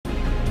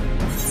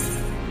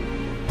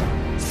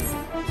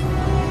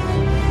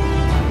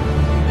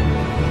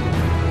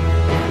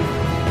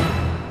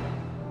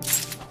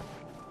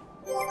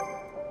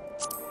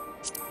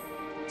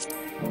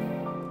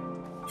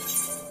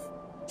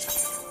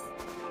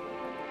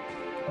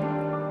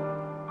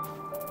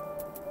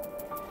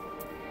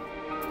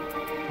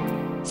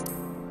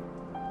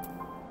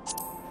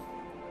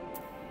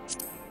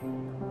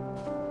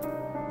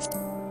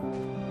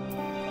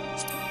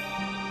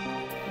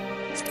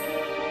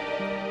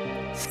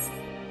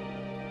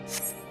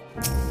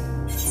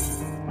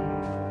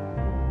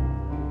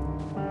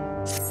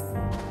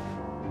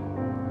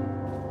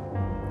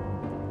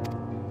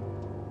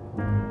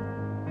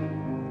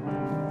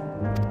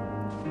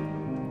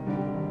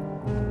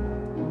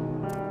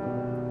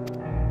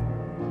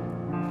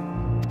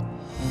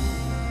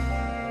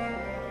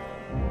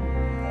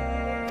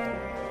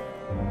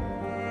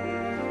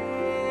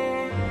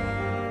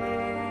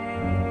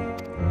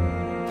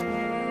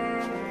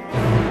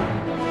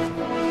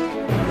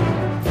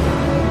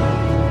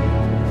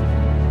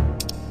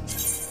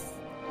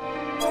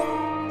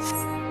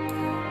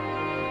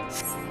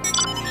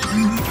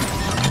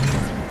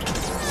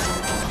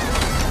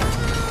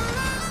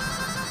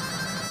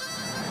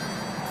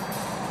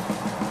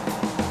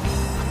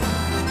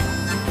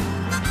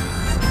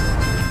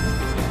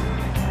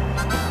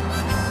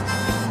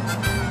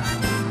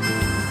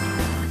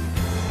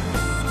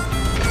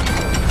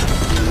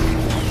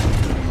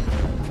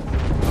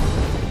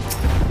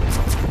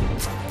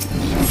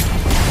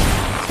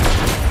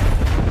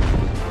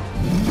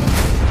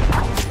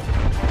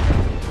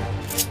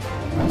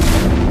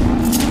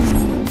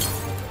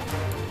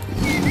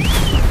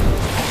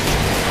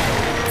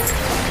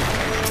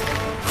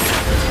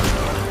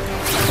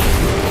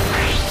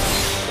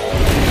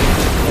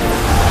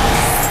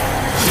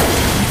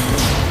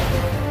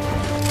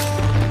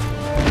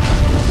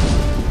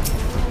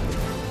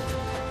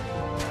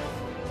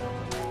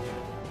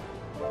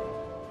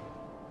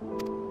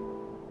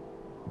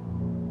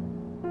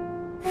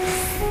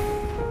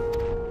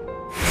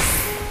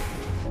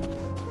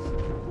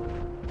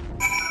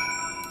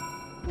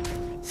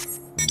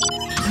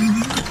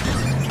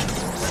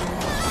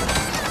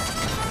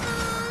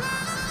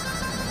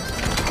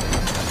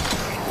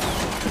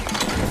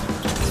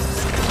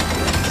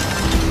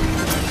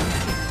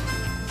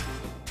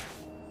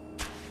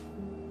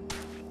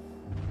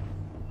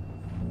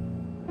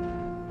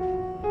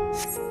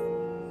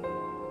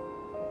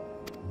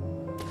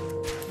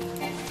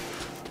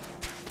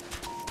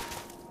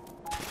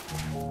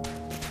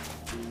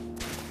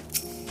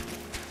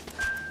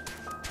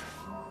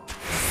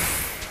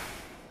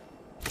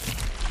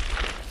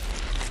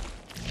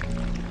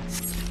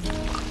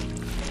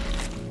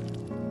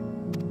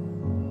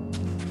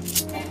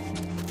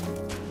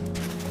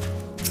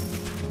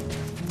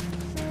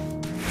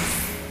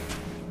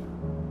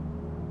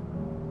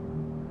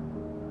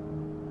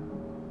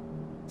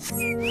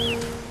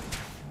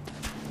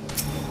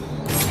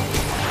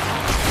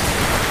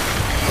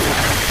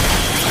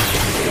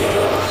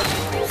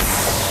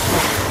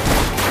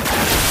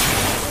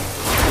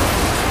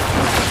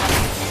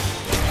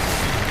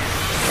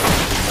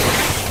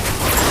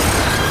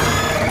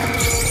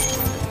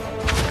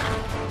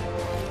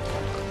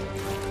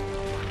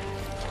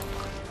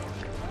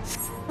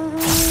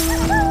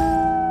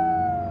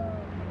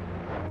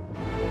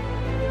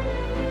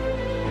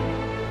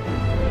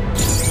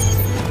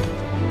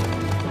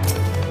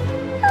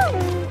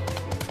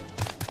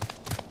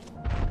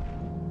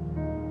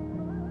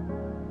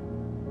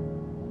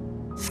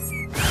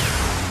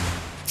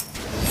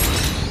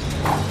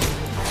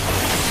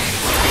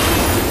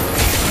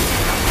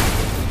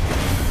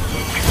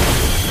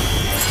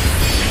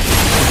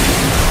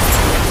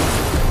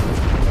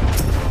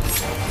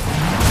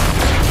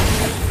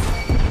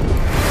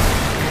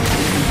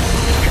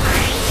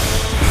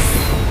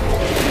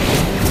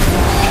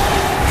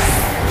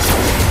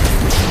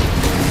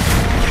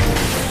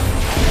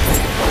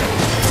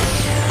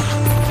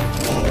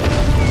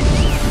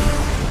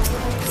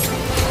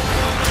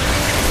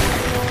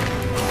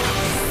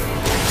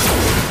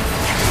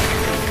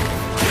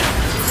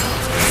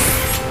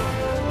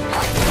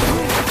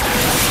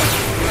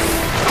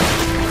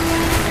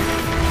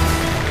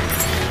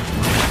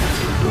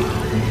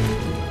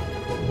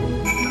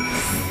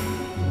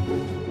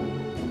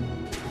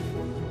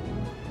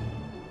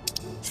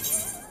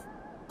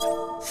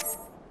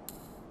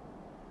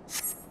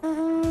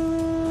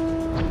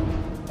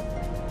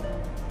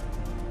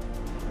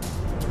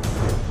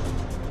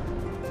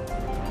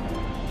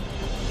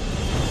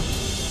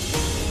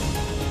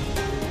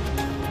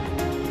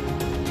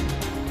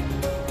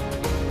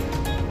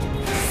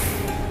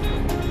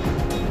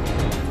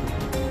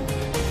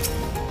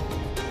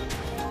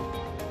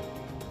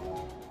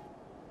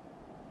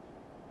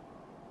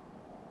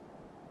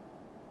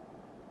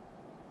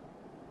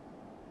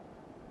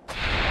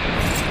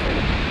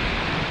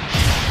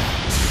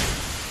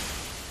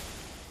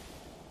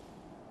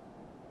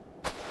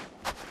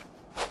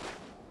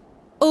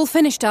All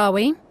finished, are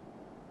we?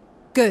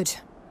 Good.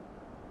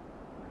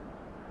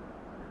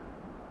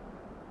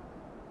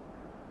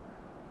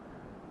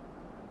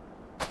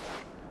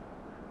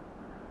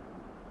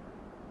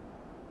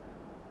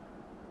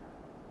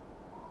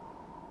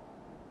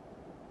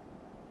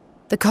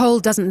 The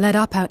cold doesn't let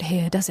up out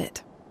here, does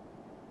it?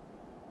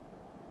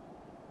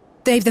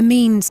 They've the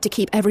means to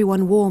keep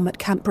everyone warm at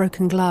Camp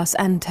Broken Glass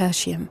and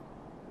Tertium.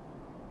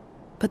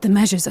 But the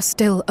measures are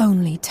still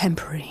only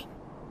temporary.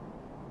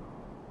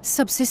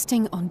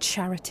 Subsisting on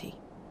charity.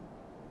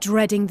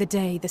 Dreading the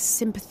day the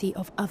sympathy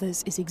of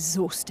others is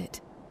exhausted.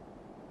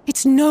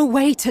 It's no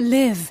way to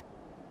live.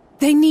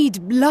 They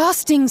need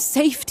lasting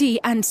safety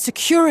and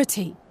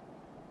security.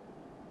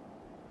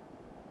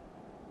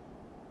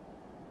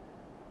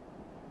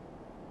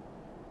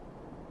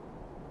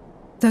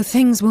 Though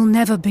things will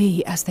never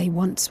be as they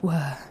once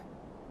were.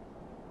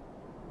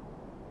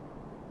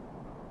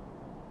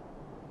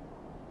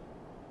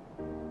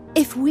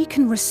 If we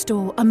can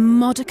restore a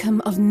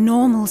modicum of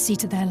normalcy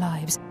to their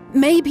lives,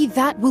 maybe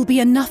that will be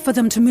enough for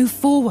them to move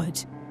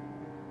forward.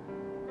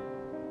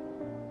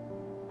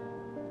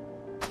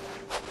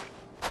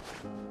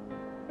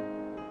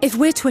 If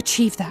we're to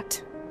achieve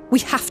that, we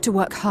have to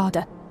work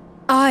harder.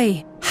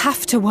 I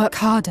have to work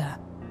harder.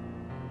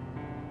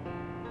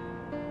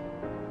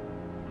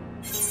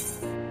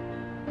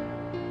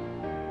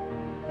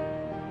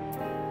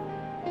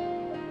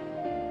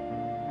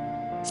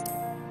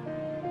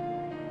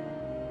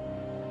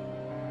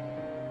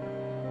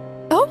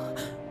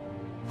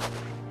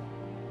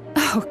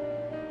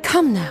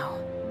 Come now.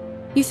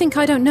 You think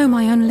I don't know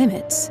my own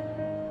limits?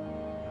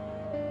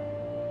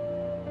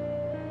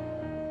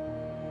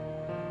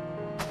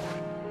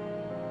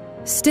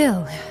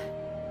 Still,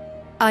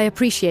 I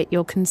appreciate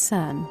your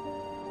concern.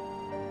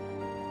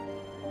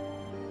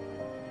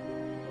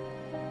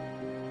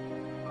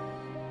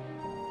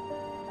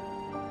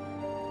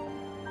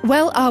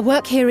 Well, our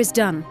work here is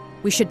done.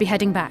 We should be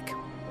heading back.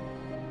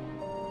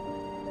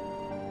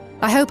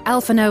 I hope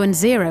Alphino and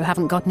Zero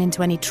haven't gotten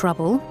into any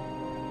trouble.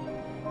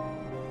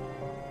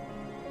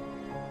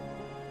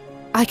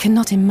 I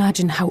cannot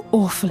imagine how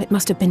awful it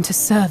must have been to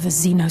serve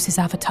as Xenos'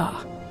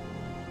 avatar.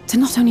 To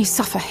not only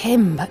suffer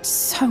him, but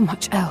so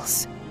much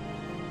else.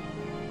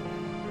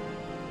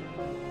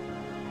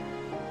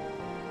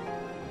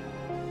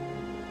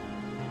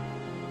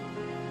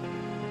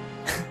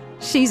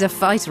 She's a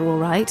fighter, all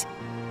right.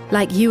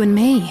 Like you and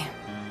me.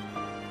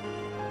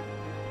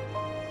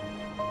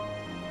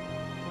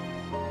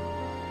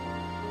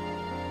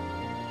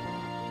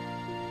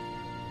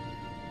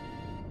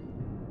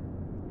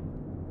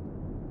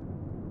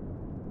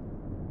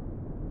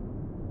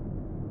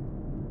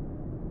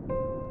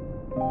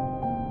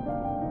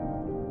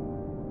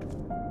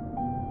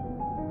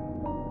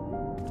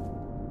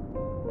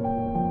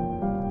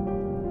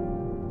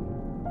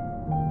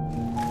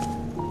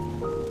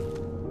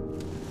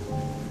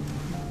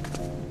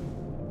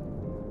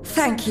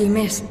 Thank you,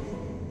 miss.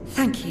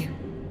 Thank you.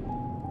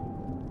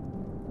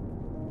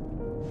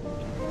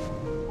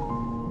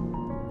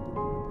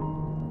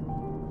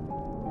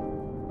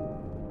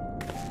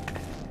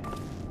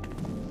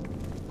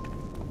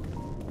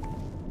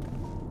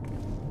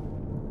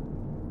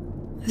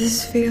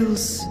 This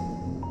feels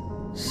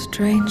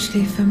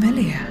strangely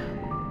familiar.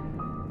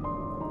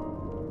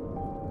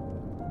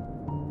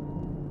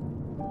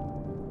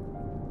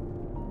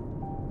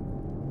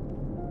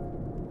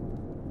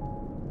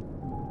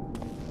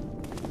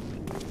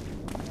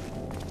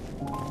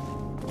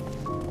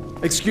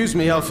 Excuse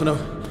me, Alphino.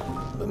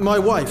 My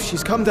wife,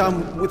 she's come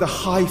down with a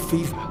high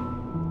fever.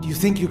 Do you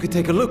think you could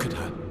take a look at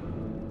her?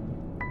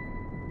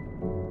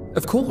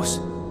 Of course.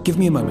 Give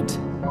me a moment.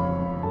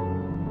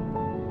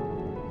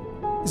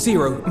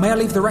 Zero, may I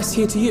leave the rest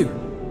here to you?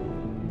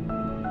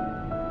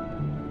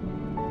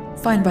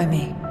 Fine by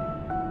me.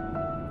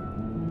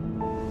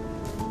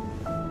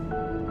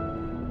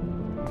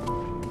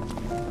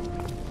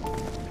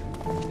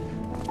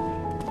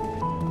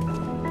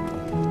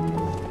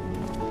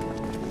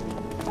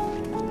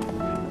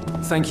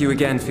 Thank you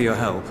again for your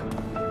help.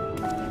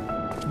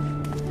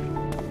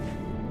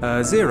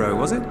 Zero,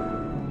 was it?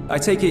 I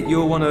take it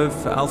you're one of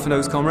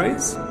Alphino's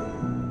comrades?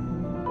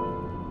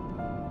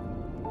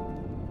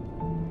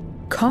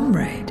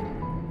 Comrade?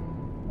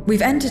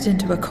 We've entered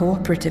into a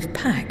cooperative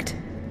pact,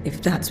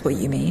 if that's what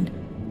you mean.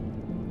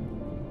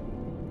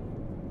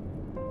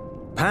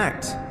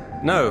 Pact?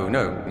 No,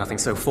 nothing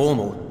so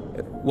formal.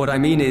 What I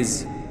mean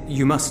is,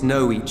 you must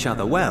know each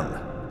other well.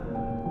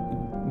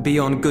 Be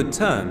on good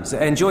terms,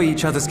 enjoy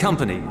each other's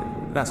company,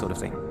 that sort of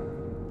thing.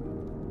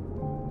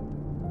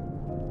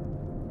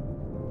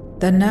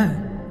 Then no,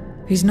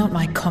 he's not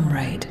my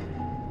comrade.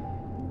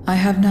 I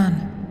have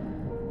none.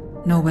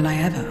 Nor will I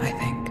ever, I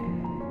think.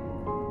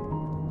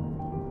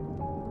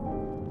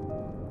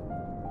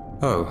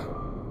 Oh.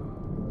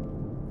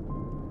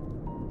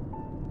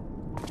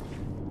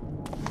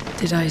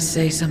 Did I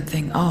say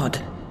something odd?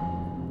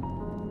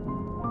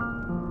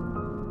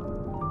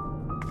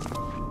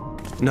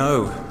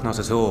 No, not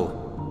at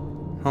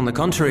all. On the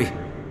contrary,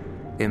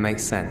 it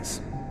makes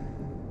sense.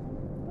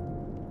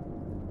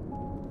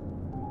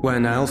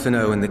 When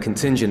Alphino and the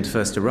contingent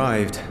first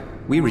arrived,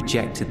 we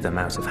rejected them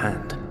out of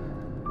hand.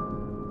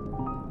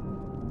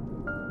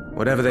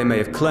 Whatever they may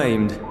have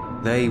claimed,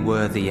 they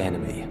were the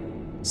enemy.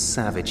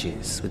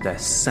 Savages with their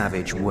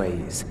savage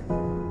ways.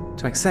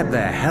 To accept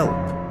their help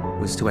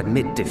was to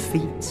admit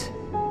defeat.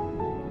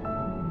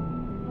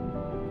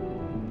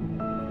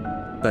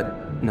 But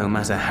no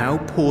matter how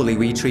poorly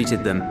we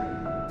treated them,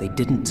 they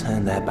didn't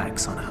turn their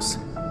backs on us.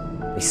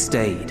 They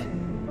stayed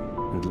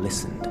and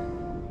listened.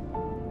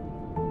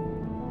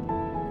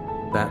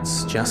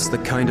 That's just the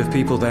kind of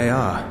people they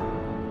are.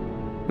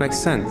 Makes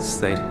sense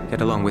they'd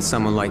get along with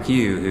someone like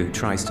you who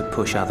tries to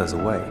push others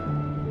away.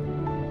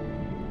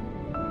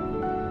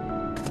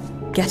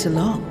 Get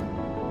along?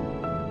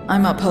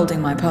 I'm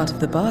upholding my part of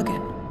the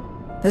bargain.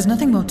 There's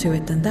nothing more to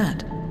it than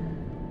that.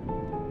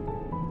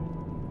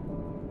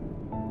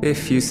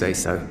 If you say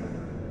so.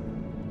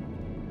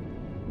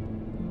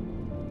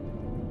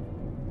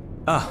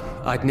 Ah,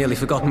 I'd nearly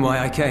forgotten why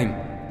I came.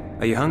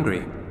 Are you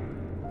hungry?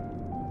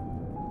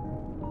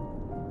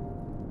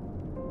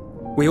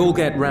 We all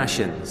get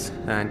rations,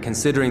 and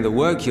considering the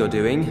work you're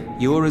doing,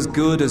 you're as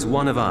good as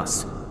one of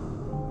us.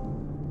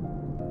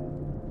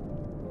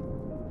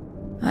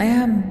 I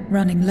am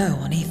running low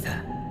on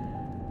ether.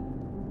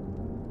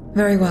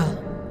 Very well.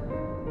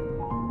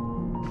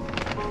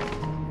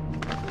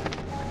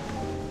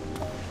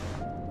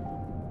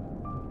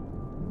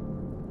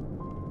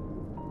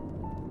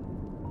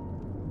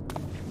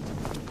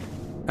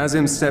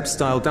 Azim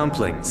Steppe-style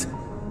dumplings.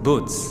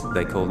 Buds,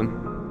 they call them.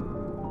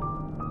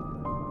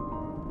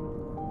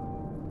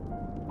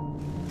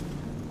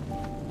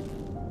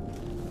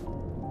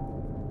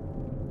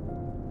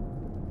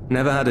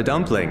 Never had a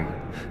dumpling?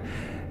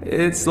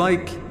 It's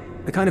like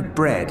a kind of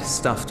bread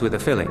stuffed with a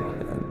filling,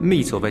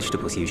 meat or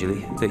vegetables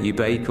usually, that you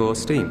bake or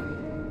steam.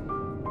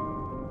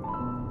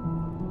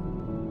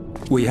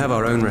 We have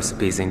our own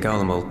recipes in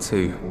Garlemald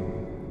too.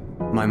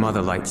 My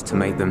mother liked to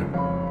make them.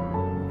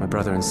 My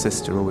brother and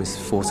sister always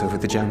fought over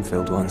the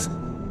jam-filled ones.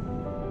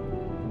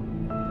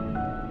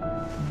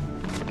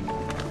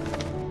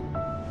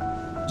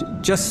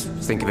 Just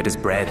think of it as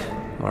bread,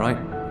 all right?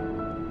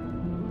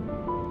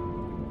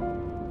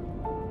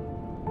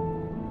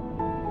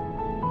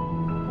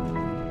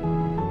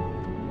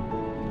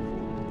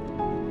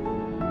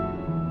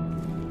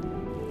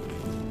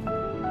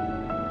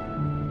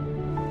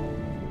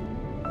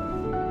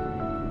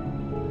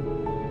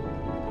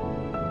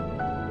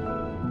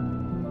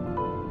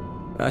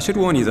 I should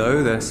warn you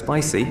though, they're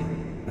spicy.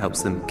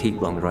 Helps them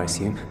keep longer, I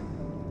assume.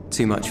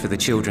 Too much for the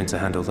children to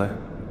handle though.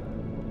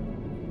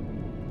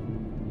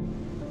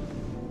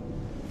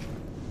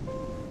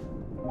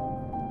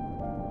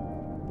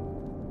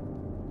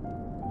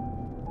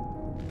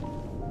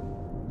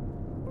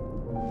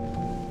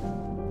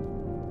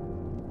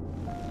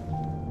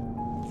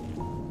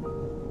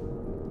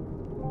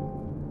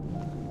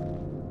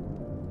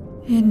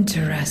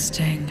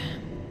 Interesting.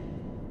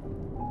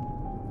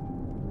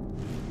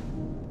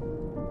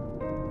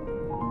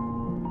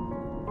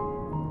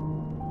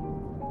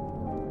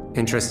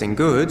 Interesting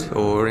good,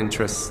 or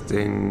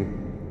interesting...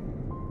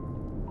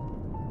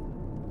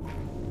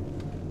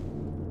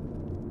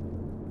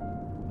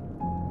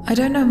 I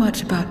don't know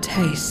much about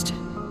taste.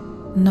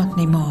 Not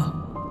anymore.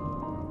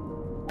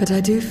 But I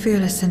do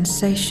feel a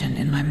sensation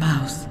in my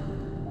mouth.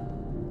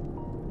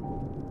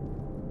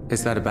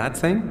 Is that a bad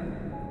thing?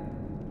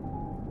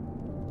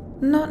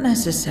 Not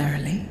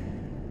necessarily.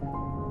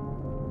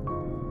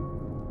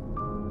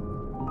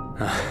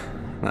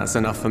 That's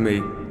enough for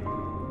me.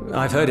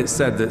 I've heard it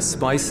said that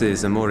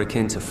spices are more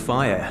akin to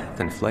fire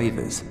than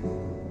flavors.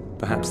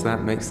 Perhaps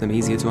that makes them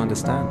easier to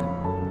understand.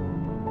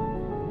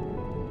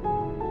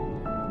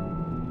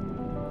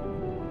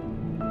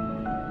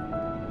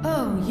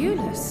 Oh,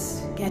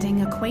 Euless,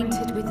 getting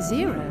acquainted with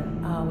Zero,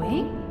 are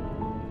we?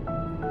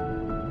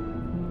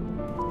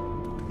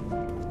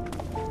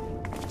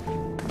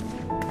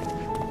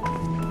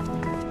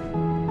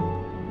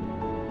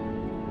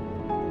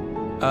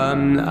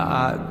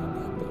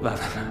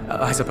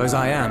 I suppose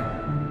I am.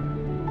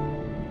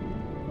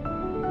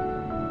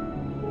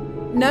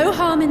 No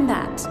harm in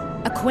that.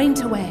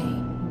 Acquaint away.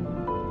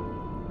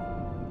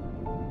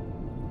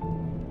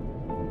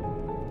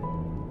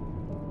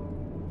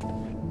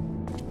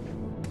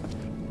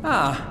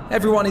 Ah,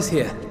 everyone is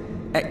here.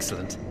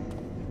 Excellent.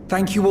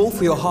 Thank you all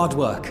for your hard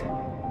work.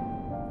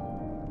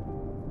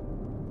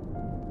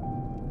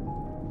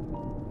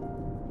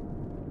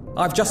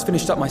 I've just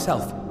finished up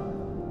myself.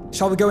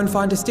 Shall we go and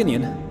find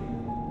Estinian?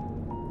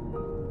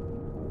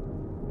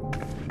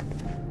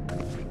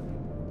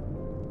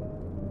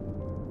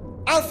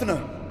 Alphino!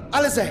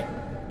 Alize!